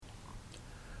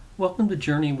Welcome to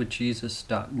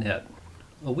JourneyWithJesus.net,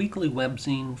 a weekly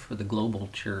webzine for the global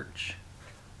church.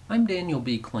 I'm Daniel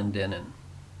B. Clendenin.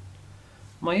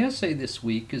 My essay this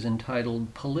week is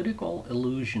entitled Political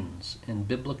Illusions and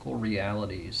Biblical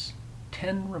Realities,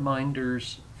 10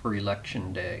 Reminders for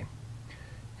Election Day,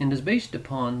 and is based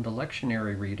upon the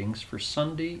lectionary readings for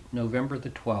Sunday, November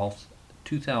the 12th,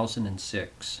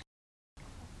 2006.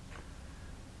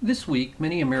 This week,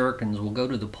 many Americans will go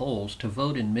to the polls to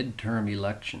vote in midterm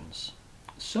elections.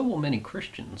 So will many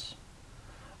Christians.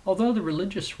 Although the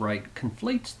religious right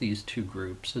conflates these two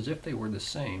groups as if they were the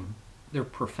same, they're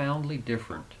profoundly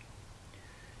different.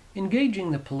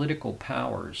 Engaging the political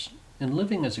powers and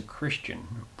living as a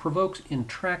Christian provokes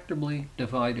intractably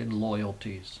divided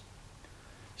loyalties.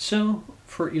 So,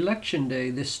 for Election Day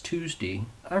this Tuesday,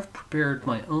 I've prepared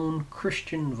my own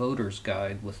Christian Voter's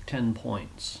Guide with 10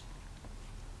 points.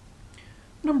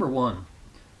 Number 1.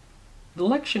 The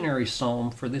lectionary psalm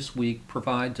for this week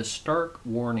provides a stark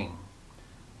warning.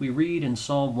 We read in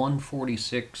Psalm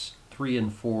 146, 3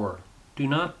 and 4, "Do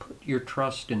not put your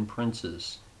trust in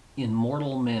princes, in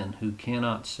mortal men who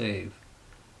cannot save.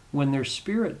 When their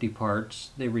spirit departs,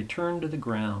 they return to the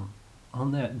ground.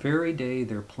 On that very day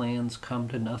their plans come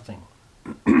to nothing."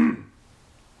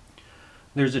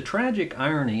 There's a tragic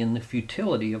irony in the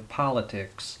futility of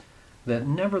politics that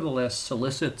nevertheless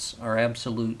solicits our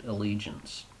absolute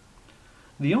allegiance.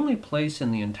 The only place in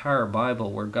the entire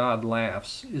Bible where God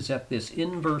laughs is at this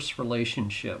inverse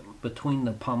relationship between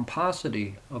the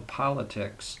pomposity of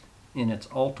politics and its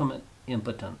ultimate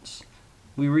impotence.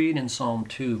 We read in Psalm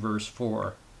 2, verse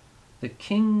 4, "The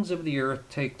kings of the earth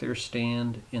take their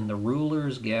stand, and the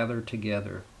rulers gather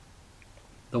together.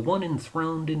 The one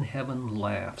enthroned in heaven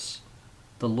laughs.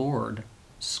 The Lord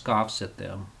scoffs at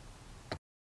them."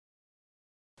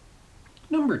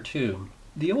 Number 2.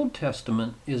 The Old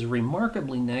Testament is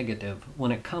remarkably negative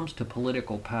when it comes to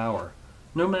political power,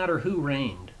 no matter who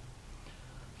reigned.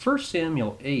 1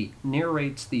 Samuel 8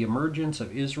 narrates the emergence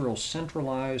of Israel's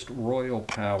centralized royal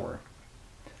power.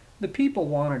 The people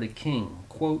wanted a king,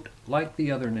 quote, "like the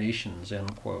other nations,"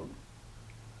 end quote.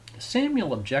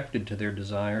 Samuel objected to their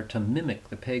desire to mimic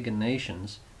the pagan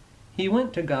nations. He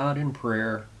went to God in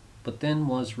prayer, but then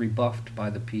was rebuffed by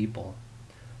the people.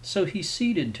 So he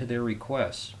ceded to their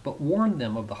requests, but warned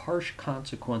them of the harsh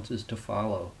consequences to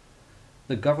follow.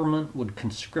 The government would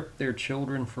conscript their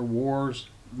children for wars,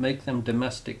 make them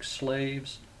domestic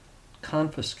slaves,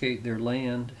 confiscate their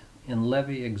land, and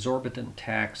levy exorbitant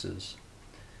taxes.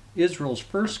 Israel's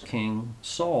first king,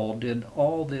 Saul, did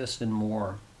all this and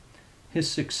more. His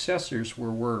successors were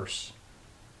worse.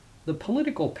 The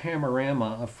political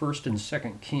panorama of 1st and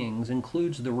 2nd Kings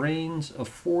includes the reigns of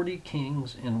 40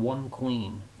 kings and 1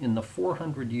 queen in the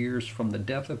 400 years from the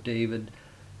death of David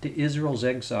to Israel's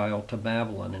exile to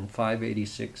Babylon in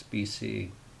 586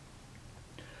 BC.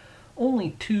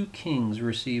 Only 2 kings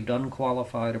received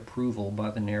unqualified approval by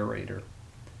the narrator: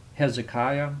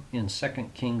 Hezekiah in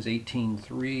 2 Kings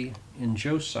 18:3 and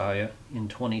Josiah in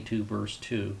 22 verse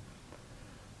 2.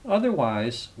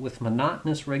 Otherwise, with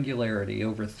monotonous regularity,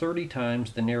 over 30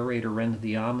 times the narrator rendered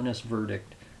the ominous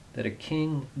verdict that a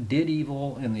king did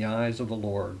evil in the eyes of the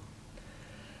Lord.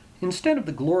 Instead of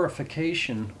the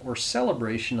glorification or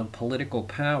celebration of political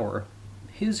power,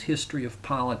 his history of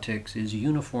politics is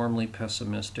uniformly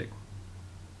pessimistic.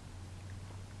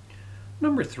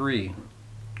 Number 3.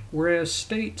 Whereas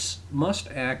states must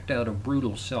act out of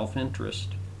brutal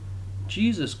self-interest,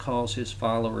 Jesus calls his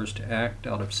followers to act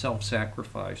out of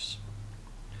self-sacrifice.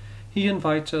 He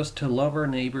invites us to love our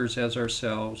neighbors as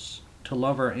ourselves, to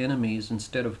love our enemies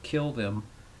instead of kill them,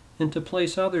 and to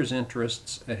place others'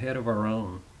 interests ahead of our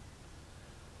own.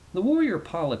 The warrior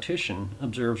politician,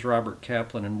 observes Robert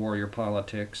Kaplan in Warrior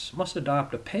Politics, must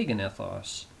adopt a pagan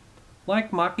ethos.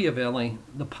 Like Machiavelli,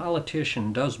 the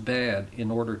politician does bad in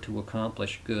order to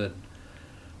accomplish good,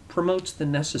 promotes the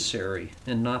necessary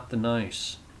and not the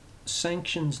nice,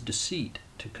 sanctions deceit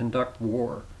to conduct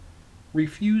war,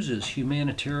 refuses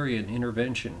humanitarian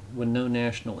intervention when no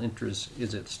national interest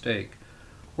is at stake,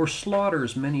 or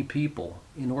slaughters many people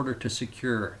in order to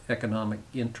secure economic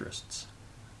interests.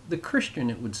 The Christian,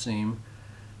 it would seem,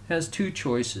 has 2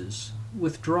 choices: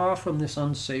 withdraw from this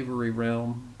unsavory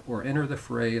realm or enter the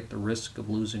fray at the risk of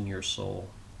losing your soul.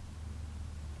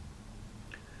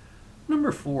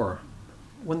 Number 4.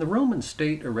 When the Roman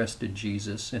state arrested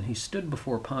Jesus and he stood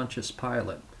before Pontius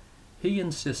Pilate, he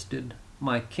insisted,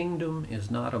 "My kingdom is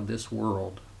not of this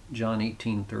world," John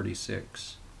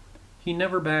 18:36. He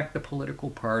never backed a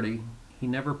political party. He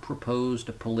never proposed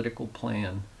a political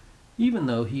plan, even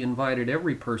though he invited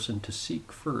every person to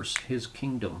seek first his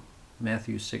kingdom,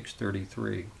 Matthew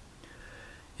 6:33.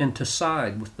 and to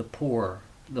side with the poor,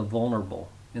 the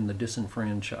vulnerable, and the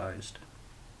disenfranchised.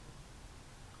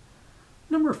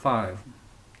 Number 5.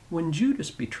 When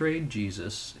Judas betrayed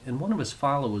Jesus and one of his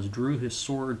followers drew his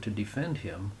sword to defend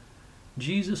him,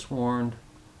 Jesus warned,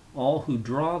 "All who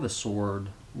draw the sword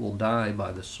will die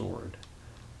by the sword."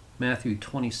 Matthew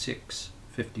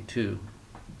 26:52.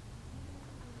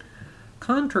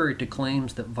 Contrary to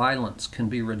claims that violence can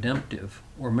be redemptive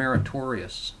or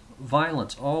meritorious,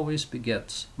 violence always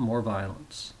begets more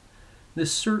violence.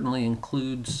 This certainly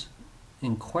includes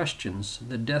and questions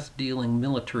the death-dealing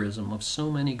militarism of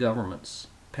so many governments,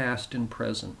 past and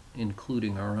present,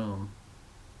 including our own.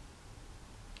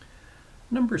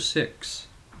 Number 6.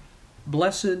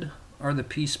 Blessed are the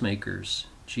peacemakers,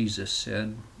 Jesus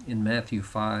said in Matthew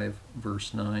 5,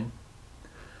 verse 9.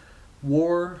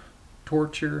 War,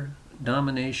 torture,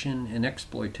 domination, and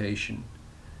exploitation,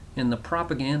 and the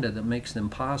propaganda that makes them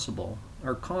possible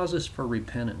are causes for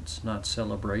repentance, not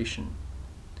celebration.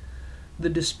 The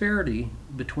disparity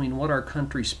between what our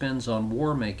country spends on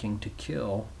war-making to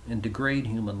kill and degrade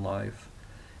human life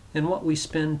and what we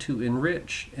spend to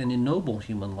enrich and ennoble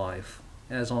human life,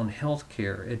 as on health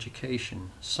care, education,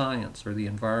 science, or the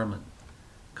environment,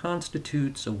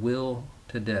 constitutes a will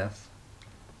to death.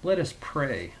 Let us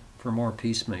pray for more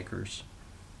peacemakers.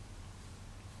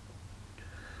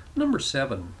 Number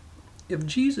 7. If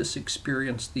Jesus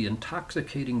experienced the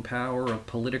intoxicating power of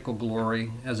political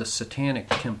glory as a satanic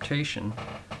temptation,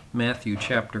 Matthew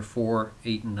chapter 4,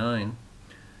 8 and 9,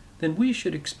 then we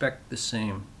should expect the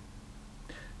same.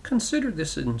 Consider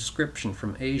this inscription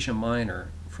from Asia Minor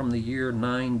from the year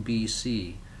 9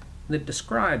 BC that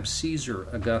describes Caesar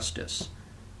Augustus.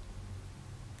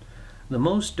 The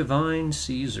most divine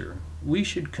Caesar we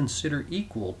should consider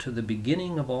equal to the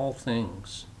beginning of all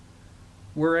things,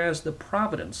 whereas the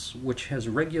providence which has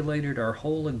regulated our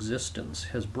whole existence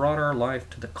has brought our life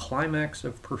to the climax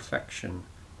of perfection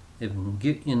in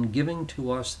giving to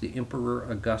us the Emperor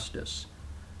Augustus,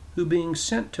 who being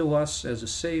sent to us as a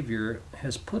Savior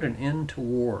has put an end to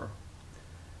war.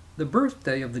 The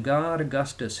birthday of the god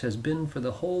Augustus has been for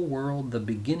the whole world the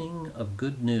beginning of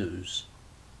good news."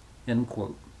 End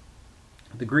quote.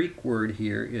 The Greek word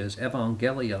here is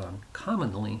evangelion,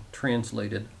 commonly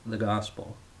translated the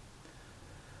gospel.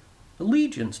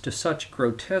 Allegiance to such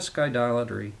grotesque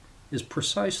idolatry is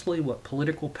precisely what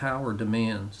political power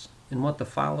demands and what the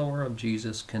follower of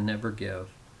Jesus can never give.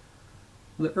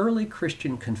 The early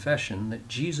Christian confession that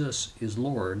Jesus is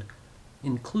Lord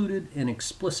included an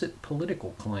explicit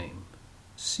political claim: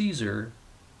 Caesar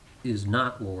is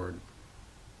not Lord.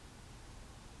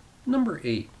 Number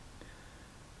 8.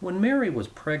 When Mary was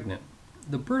pregnant,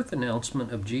 the birth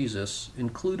announcement of Jesus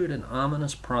included an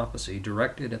ominous prophecy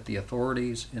directed at the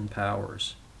authorities and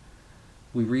powers.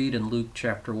 We read in Luke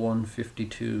chapter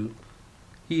 1:52,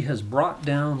 "He has brought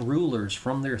down rulers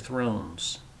from their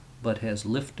thrones, but has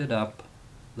lifted up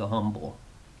the humble."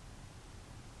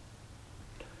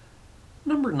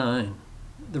 Number 9.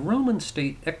 The Roman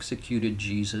state executed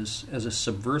Jesus as a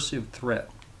subversive threat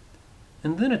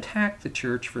and then attacked the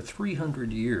church for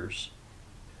 300 years.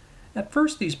 At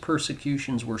first, these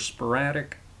persecutions were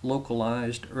sporadic,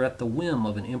 localized, or at the whim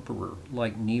of an emperor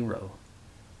like Nero.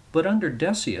 But under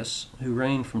Decius, who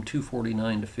reigned from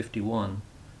 249 to 51,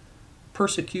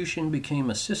 persecution became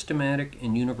a systematic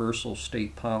and universal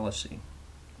state policy.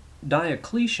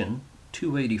 Diocletian,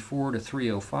 284 to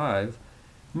 305,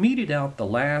 meted out the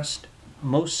last,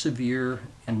 most severe,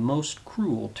 and most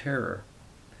cruel terror.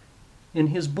 In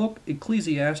his book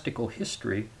Ecclesiastical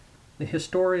History, the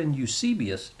historian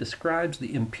Eusebius describes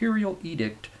the imperial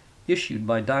edict issued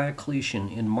by Diocletian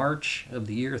in March of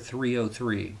the year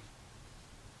 303.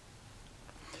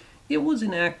 It was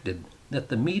enacted that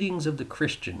the meetings of the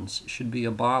Christians should be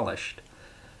abolished,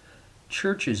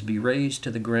 churches be razed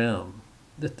to the ground,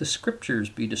 that the scriptures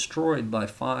be destroyed by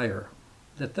fire,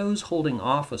 that those holding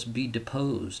office be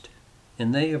deposed,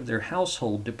 and they of their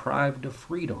household deprived of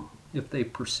freedom if they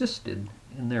persisted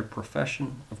in their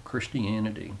profession of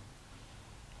Christianity.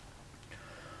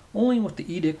 Only with the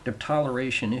Edict of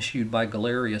Toleration issued by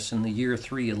Galerius in the year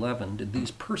 311 did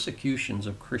these persecutions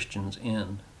of Christians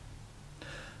end.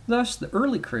 Thus, the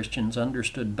early Christians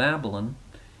understood Babylon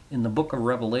in the book of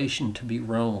Revelation to be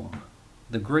Rome,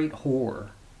 the great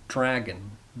whore,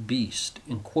 dragon, beast,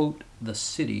 and, quote, the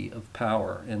city of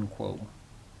power, end quote.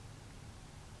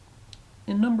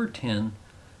 In number 10,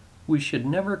 we should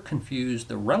never confuse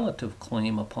the relative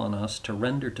claim upon us to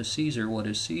render to Caesar what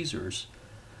is Caesar's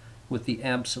with the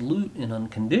absolute and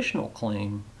unconditional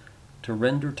claim to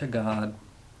render to God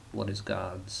what is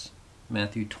God's.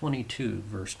 Matthew 22,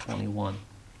 verse 21.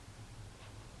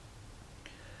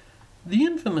 The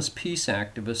infamous peace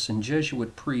activist and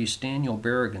Jesuit priest Daniel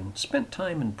Berrigan spent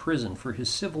time in prison for his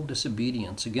civil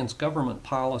disobedience against government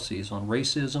policies on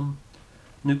racism,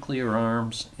 nuclear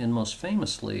arms, and most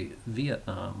famously,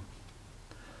 Vietnam.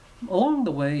 Along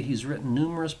the way, he's written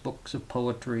numerous books of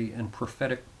poetry and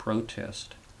prophetic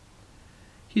protest.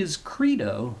 His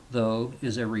credo, though,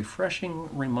 is a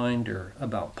refreshing reminder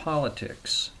about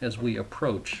politics as we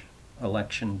approach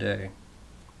Election Day.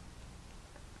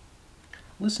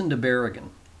 Listen to Berrigan.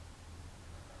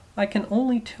 I can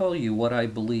only tell you what I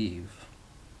believe.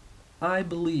 I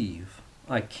believe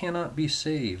I cannot be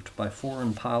saved by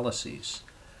foreign policies.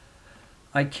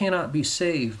 I cannot be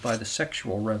saved by the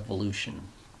sexual revolution.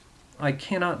 I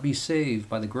cannot be saved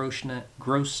by the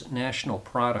gross national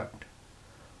product.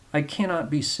 I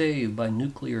cannot be saved by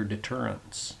nuclear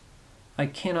deterrence. I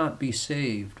cannot be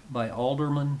saved by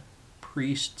aldermen,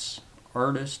 priests,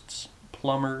 artists,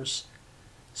 plumbers,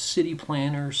 city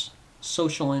planners,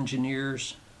 social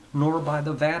engineers, nor by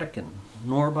the Vatican,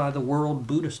 nor by the World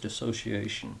Buddhist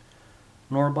Association,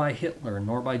 nor by Hitler,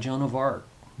 nor by Joan of Arc,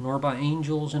 nor by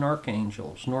angels and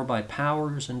archangels, nor by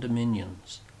powers and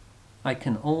dominions. I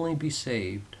can only be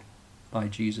saved by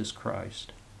Jesus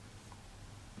Christ.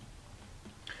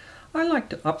 I like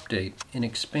to update and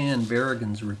expand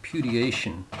Berrigan's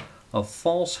repudiation of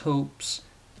false hopes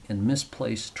and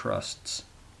misplaced trusts.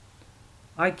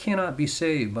 I cannot be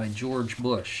saved by George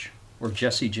Bush or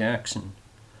Jesse Jackson,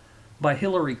 by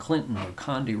Hillary Clinton or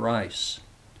Condi Rice,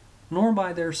 nor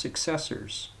by their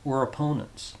successors or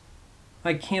opponents.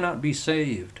 I cannot be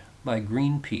saved by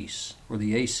Greenpeace or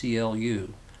the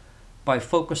ACLU, by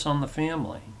Focus on the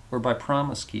Family or by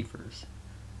Promise Keepers.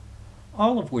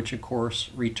 All of which, of course,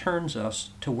 returns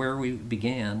us to where we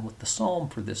began with the psalm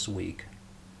for this week.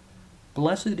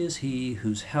 Blessed is he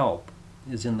whose help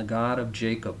is in the God of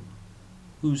Jacob,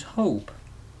 whose hope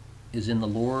is in the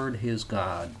Lord his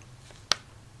God.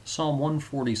 Psalm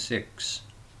 146,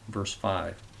 verse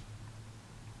 5.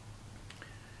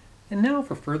 And now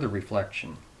for further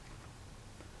reflection.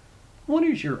 What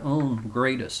is your own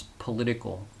greatest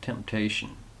political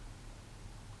temptation?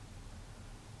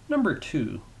 Number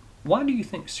 2. Why do you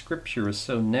think Scripture is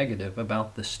so negative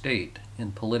about the state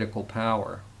and political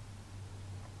power?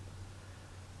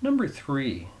 Number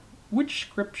 3. Which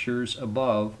scriptures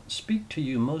above speak to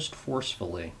you most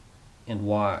forcefully, and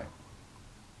why?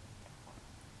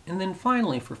 And then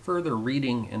finally, for further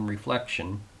reading and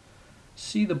reflection,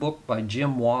 see the book by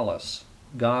Jim Wallis,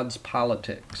 God's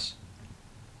Politics,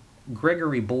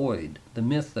 Gregory Boyd, The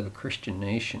Myth of a Christian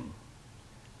Nation,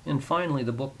 and finally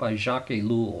the book by Jacques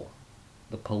Ellul,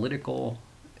 The Political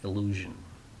Illusion.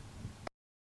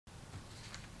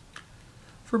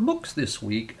 For books this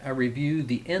week, I review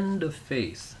The End of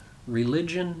Faith,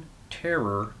 Religion,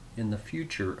 Terror, and the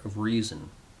Future of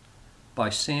Reason by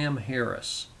Sam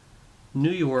Harris, New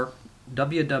York,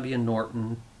 W.W.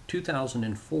 Norton,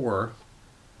 2004,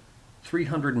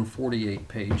 348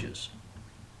 pages.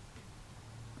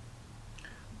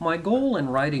 My goal in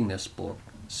writing this book,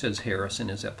 says Harris in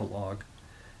his epilogue,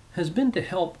 has been to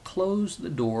help close the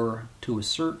door to a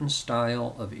certain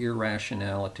style of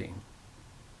irrationality.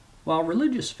 While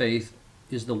religious faith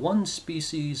is the one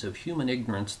species of human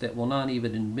ignorance that will not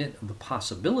even admit of the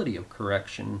possibility of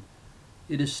correction,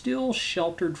 it is still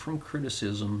sheltered from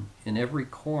criticism in every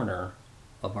corner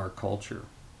of our culture.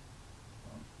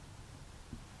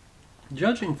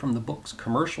 Judging from the book's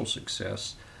commercial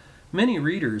success, many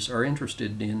readers are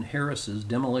interested in Harris's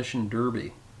Demolition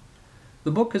Derby.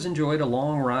 The book has enjoyed a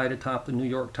long ride atop the New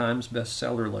York Times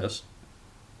bestseller list.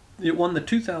 It won the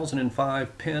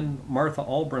 2005 Penn Martha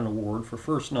Albrun Award for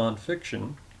First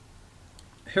Nonfiction.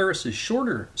 Harris's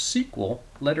shorter sequel,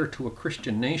 Letter to a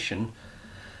Christian Nation,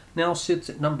 now sits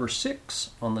at number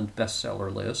 6 on the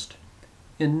bestseller list.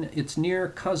 In its near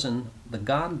cousin, The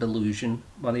God Delusion,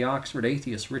 by the Oxford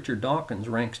atheist Richard Dawkins,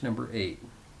 ranks number 8.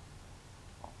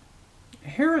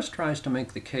 Harris tries to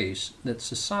make the case that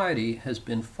society has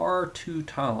been far too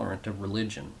tolerant of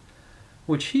religion,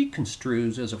 which he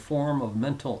construes as a form of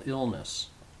mental illness,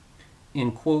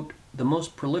 in, quote, the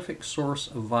most prolific source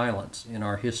of violence in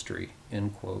our history,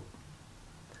 end quote.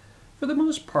 For the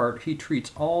most part, he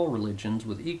treats all religions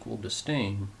with equal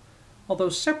disdain, although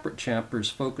separate chapters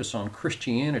focus on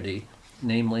Christianity,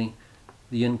 namely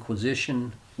the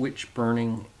Inquisition, witch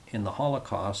burning, and the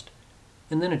Holocaust,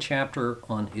 and then a chapter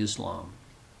on Islam.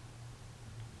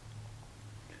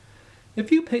 If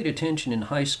you paid attention in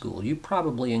high school, you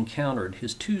probably encountered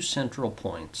his two central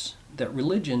points, that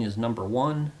religion is number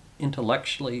 1,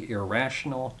 intellectually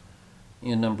irrational,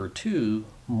 and number 2,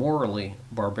 morally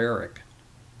barbaric.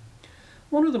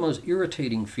 One of the most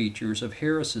irritating features of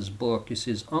Harris's book is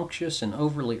his unctuous and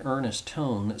overly earnest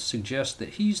tone that suggests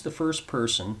that he's the first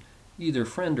person, either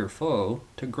friend or foe,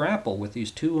 to grapple with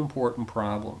these two important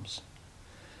problems.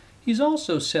 He's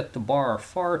also set the bar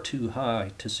far too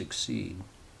high to succeed.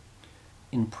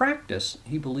 In practice,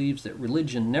 he believes that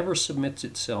religion never submits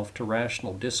itself to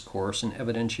rational discourse and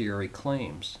evidentiary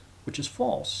claims, which is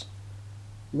false.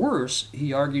 Worse,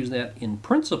 he argues that in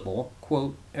principle,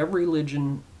 quote, every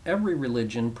religion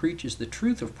preaches the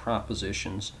truth of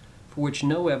propositions for which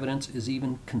no evidence is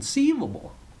even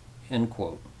conceivable, end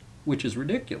quote, which is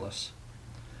ridiculous.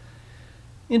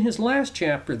 In his last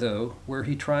chapter, though, where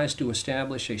he tries to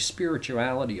establish a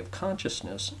spirituality of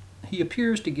consciousness, he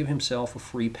appears to give himself a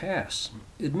free pass,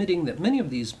 admitting that many of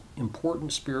these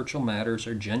important spiritual matters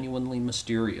are genuinely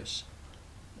mysterious.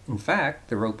 In fact,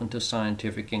 they're open to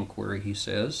scientific inquiry, he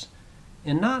says,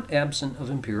 and not absent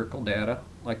of empirical data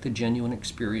like the genuine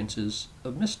experiences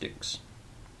of mystics.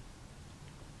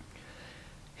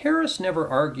 Harris never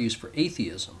argues for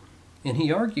atheism, and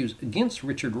he argues against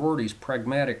Richard Rorty's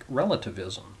pragmatic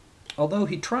relativism, although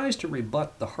he tries to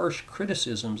rebut the harsh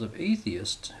criticisms of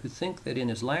atheists who think that in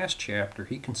his last chapter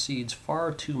he concedes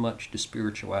far too much to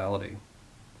spirituality.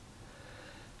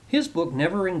 His book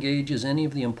never engages any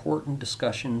of the important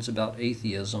discussions about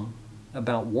atheism,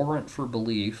 about warrant for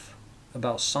belief,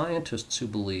 about scientists who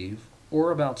believe,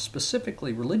 or about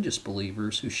specifically religious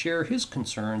believers who share his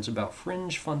concerns about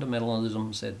fringe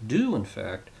fundamentalisms that do, in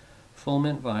fact,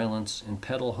 foment violence and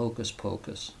peddle hocus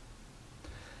pocus.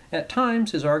 At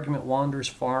times, his argument wanders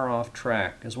far off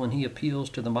track, as when he appeals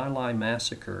to the My Lai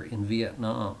massacre in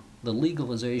Vietnam, the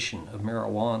legalization of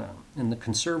marijuana, and the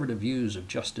conservative views of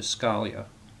Justice Scalia.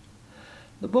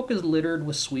 The book is littered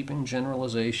with sweeping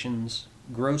generalizations,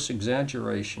 gross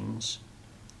exaggerations,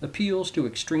 appeals to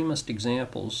extremist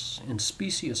examples, and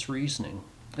specious reasoning,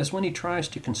 as when he tries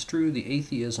to construe the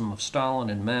atheism of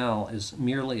Stalin and Mao as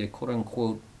merely a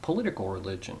quote-unquote political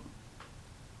religion.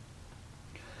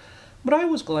 But I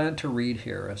was glad to read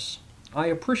Harris. I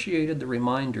appreciated the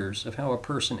reminders of how a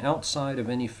person outside of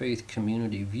any faith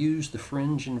community views the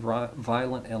fringe and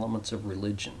violent elements of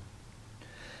religion.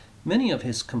 Many of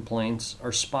his complaints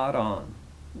are spot on.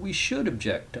 We should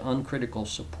object to uncritical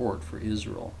support for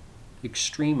Israel.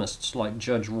 Extremists like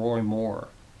Judge Roy Moore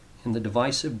and the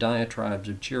divisive diatribes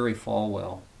of Jerry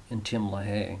Falwell and Tim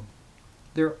LaHaye.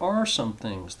 There are some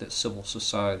things that civil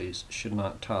societies should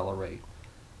not tolerate.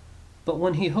 But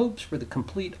when he hopes for the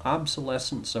complete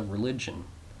obsolescence of religion,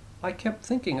 I kept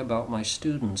thinking about my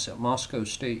students at Moscow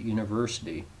State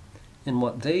University and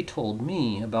what they told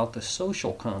me about the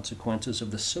social consequences of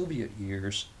the Soviet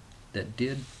years that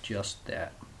did just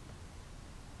that.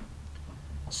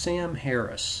 Sam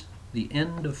Harris, The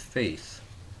End of Faith,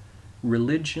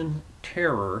 Religion,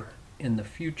 Terror, and the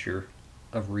Future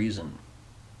of Reason.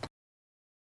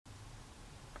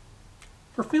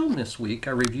 For film this week,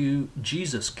 I review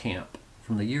Jesus Camp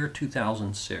from the year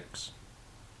 2006.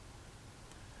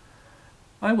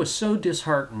 I was so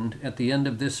disheartened at the end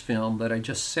of this film that I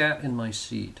just sat in my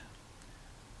seat.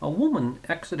 A woman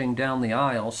exiting down the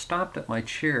aisle stopped at my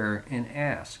chair and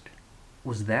asked,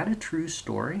 "Was that a true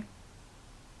story?"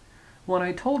 When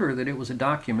I told her that it was a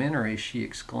documentary, she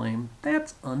exclaimed,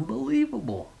 "That's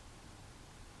unbelievable."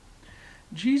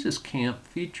 Jesus Camp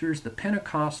features the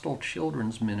Pentecostal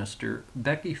children's minister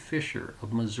Becky Fisher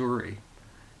of Missouri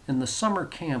and the summer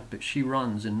camp that she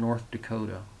runs in North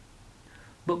Dakota.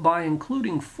 But by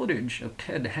including footage of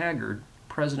Ted Haggard,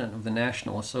 president of the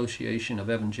National Association of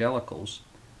Evangelicals,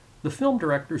 the film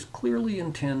directors clearly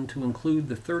intend to include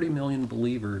the 30 million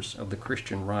believers of the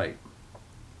Christian right.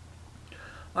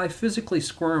 I physically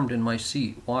squirmed in my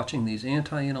seat watching these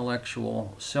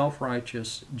anti-intellectual,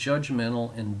 self-righteous,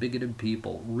 judgmental, and bigoted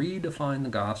people redefine the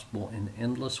gospel in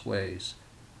endless ways.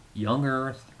 Young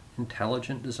Earth,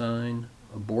 intelligent design,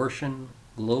 abortion,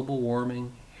 global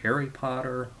warming, Harry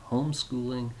Potter,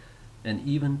 homeschooling, and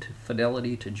even to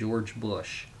fidelity to George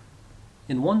Bush.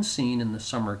 In one scene in the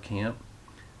summer camp,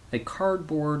 a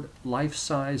cardboard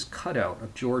life-size cutout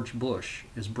of George Bush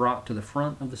is brought to the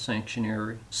front of the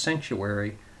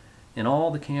sanctuary, and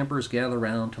all the campers gather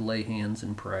round to lay hands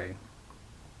and pray.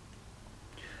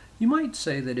 You might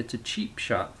say that it's a cheap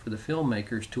shot for the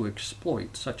filmmakers to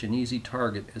exploit such an easy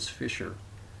target as Fisher.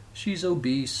 She's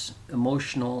obese,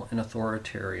 emotional, and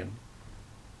authoritarian.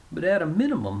 But at a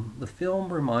minimum, the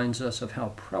film reminds us of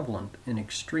how prevalent and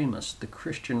extremist the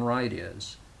Christian right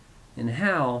is, and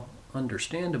how,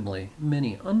 understandably,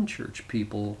 many unchurched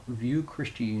people view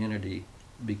Christianity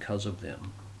because of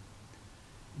them.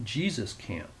 Jesus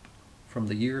Camp from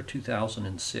the year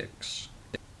 2006.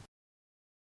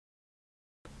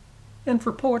 And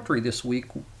for poetry this week,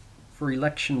 for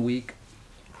election week,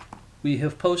 we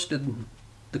have posted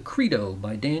The Credo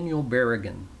by Daniel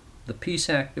Berrigan, the peace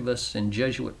activist and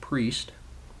Jesuit priest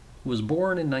who was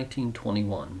born in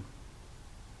 1921.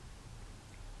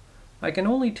 I can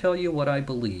only tell you what I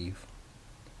believe.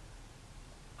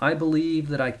 I believe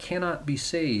that I cannot be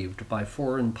saved by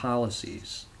foreign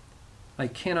policies. I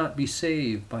cannot be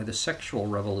saved by the sexual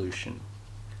revolution.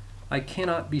 I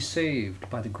cannot be saved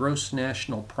by the gross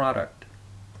national product.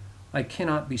 I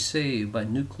cannot be saved by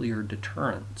nuclear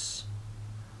deterrence.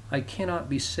 I cannot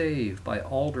be saved by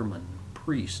aldermen,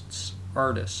 priests,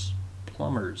 artists,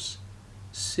 plumbers,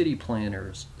 city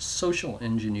planners, social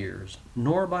engineers,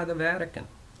 nor by the Vatican,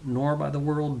 nor by the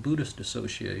World Buddhist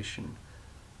Association,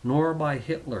 nor by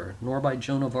Hitler, nor by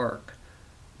Joan of Arc,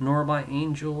 nor by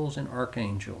angels and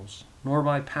archangels, nor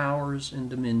by powers and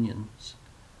dominions.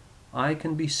 I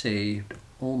can be saved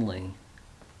only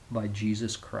by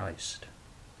Jesus Christ.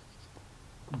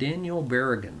 Daniel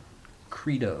Berrigan,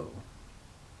 Credo.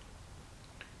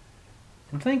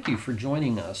 And thank you for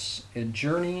joining us at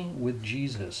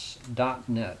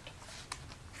JourneyWithJesus.net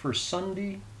for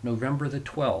Sunday, November the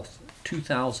 12th,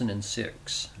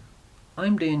 2006.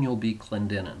 I'm Daniel B.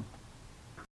 Clendenin.